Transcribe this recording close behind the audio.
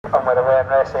on with away and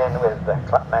racing with the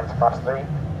men's class 3.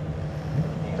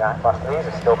 These aren't class 3s,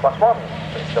 it's still class 1s.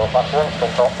 It's still class 1s,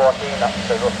 front top 14, that's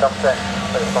the Russ Thompson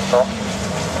with the front top.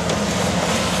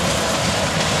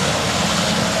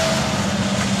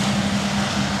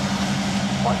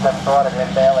 174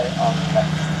 again Bailey on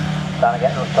trying to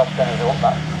get Russ Thompson as up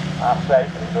that half straight.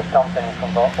 Russ Thompson in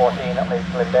front top 14 at least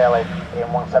Lynn Bailey in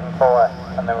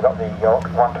 174, and then we've got the York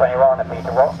 121 and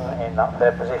Peter Watson in that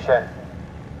third position.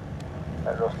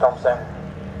 Russ Thompson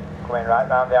coming right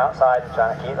round the outside and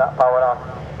trying to keep that power on.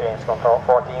 Being front top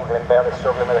 14, Lynn Bailey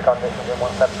struggling with the conditions in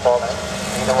 174 minutes.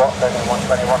 Peter Watson in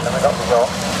 121, then we've got the York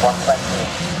 120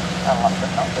 and last but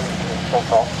not least is full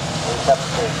top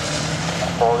 370.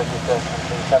 4 registered and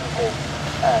 370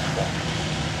 and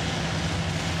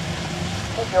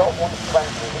if you're 120,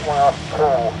 you want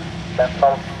to then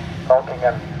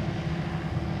Falkingham.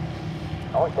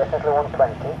 Oh, it's definitely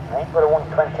 120. I ain't got a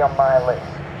 120 on my list.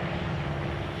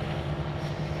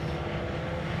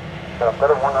 But I've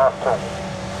got a 102.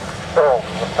 So,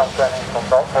 with Thompson in from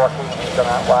top 14, he's gone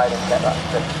out wide and get that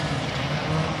strip.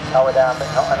 Power down, but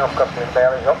not enough because Lynn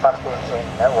Bailey's up past him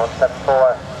in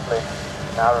 174.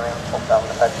 Narrowing up down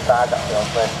the fence side, that's the old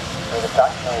place with the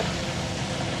tractions.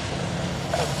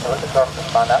 So at the front and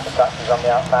find out the tractions on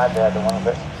the outside there, the ones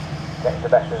that get the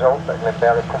best results, but Lynn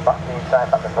Bailey's come back to the inside,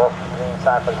 back to both to the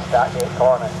inside for the start gate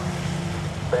corner.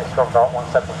 But it's from top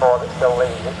 174 that still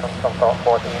leads, it comes from top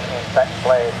 14 in second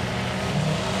place.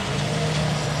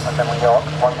 And then we York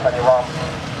 121.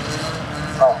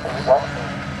 Oh, Pete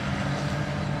Watson.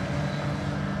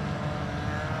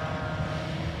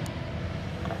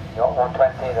 York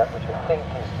 120, that which I think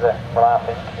is the, well I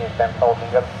think is Ben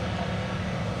Falkingham.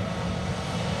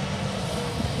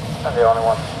 And the only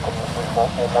one with one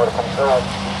more to come through.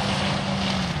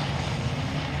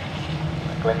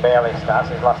 Lynn Bailey starts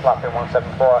his last lap in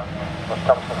 174. Russ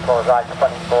Thompson goes right up on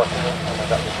his 14 and we've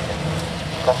got this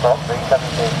front top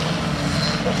 370.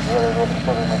 It's really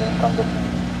struggling with these conditions.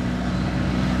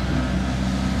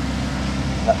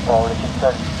 That's all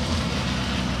Richardson.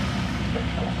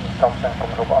 Thompson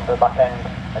comes up onto the back end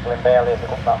of Lynn Bailey as they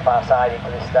come that far side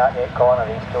into this start gate corner.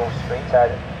 He's still street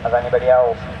side of anybody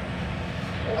else.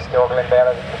 It's still Lynn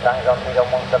Bailey that stands on lead on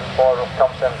 174. Russ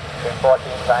Thompson in 14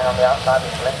 trying on the outside.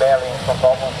 It's Lynn Bailey in front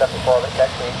of 174 that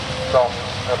gets it from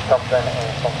Russ Thompson in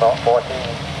front of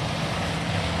 14.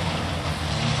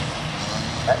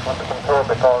 Next one to come through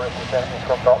before Richardson in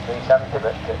front of 370,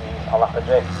 but he's a lap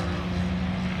adrift.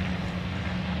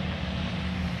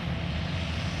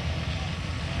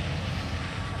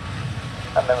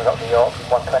 And then we've got the York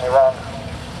 121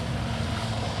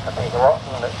 and Peter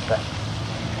Watson that's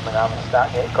coming down the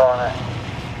start gate corner.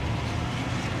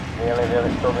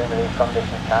 Really struggling with these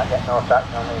conditions, can't get no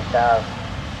traction on these cars.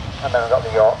 And then we've got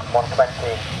the York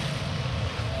 120.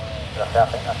 I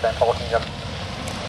think that's Ben Falkingham.